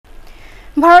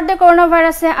ভারতে করোনা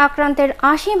ভাইরাসে আক্রান্তের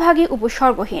 ৮০%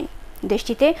 উপসর্গহীন।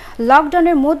 দেশটিতে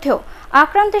লকডাউনের মধ্যেও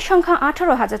আক্রান্তের সংখ্যা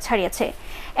 ১৮,০০০ ছাড়িয়েছে।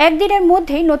 একদিনের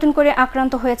মধ্যেই নতুন করে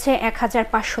আক্রান্ত হয়েছে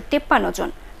 ১,৫৫৩ জন,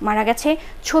 মারা গেছে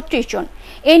 ৩৬ জন।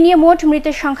 এ নিয়ে মোট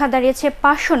মৃতের সংখ্যা দাঁড়িয়েছে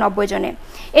 ৫৯০ জনে।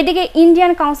 এদিকে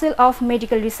ইন্ডিয়ান কাউন্সিল অফ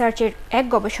মেডিকেল রিসার্চের এক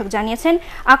গবেষক জানিয়েছেন,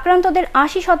 আক্রান্তদের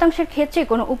 ৮০% ক্ষেত্রে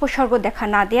কোনো উপসর্গ দেখা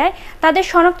না দেওয়ায় তাদের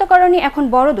শনাক্তকরণই এখন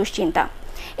বড় দুশ্চিন্তা।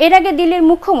 এর আগে দিল্লির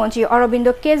মুখ্যমন্ত্রী অরবিন্দ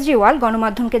কেজরিওয়াল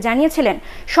গণমাধ্যমকে জানিয়েছিলেন,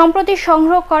 সম্প্রতি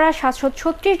সংগ্রহ করা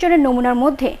 ৭৩৬ জনের নমুনার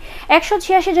মধ্যে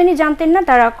 ১৮৬ জনই জানতেন না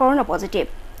তারা করোনা পজিটিভ।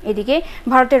 এদিকে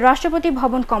ভারতের রাষ্ট্রপতি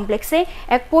ভবন কমপ্লেক্সে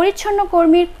এক পরিচ্ছন্ন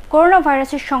কর্মীর করোনা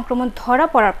ভাইরাসের সংক্রমণ ধরা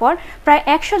পড়ার পর প্রায়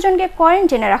 ১০০ জনকে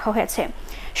কোয়ারেন্টাইনে রাখা হয়েছে।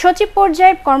 সচিব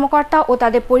পর্যায়ের কর্মকর্তা ও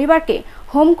তাদের পরিবারকে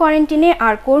হোম কোয়ারেন্টাইনে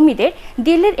আর কর্মীদের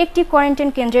দিল্লির একটি কোয়ারেন্টাইন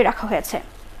কেন্দ্রে রাখা হয়েছে।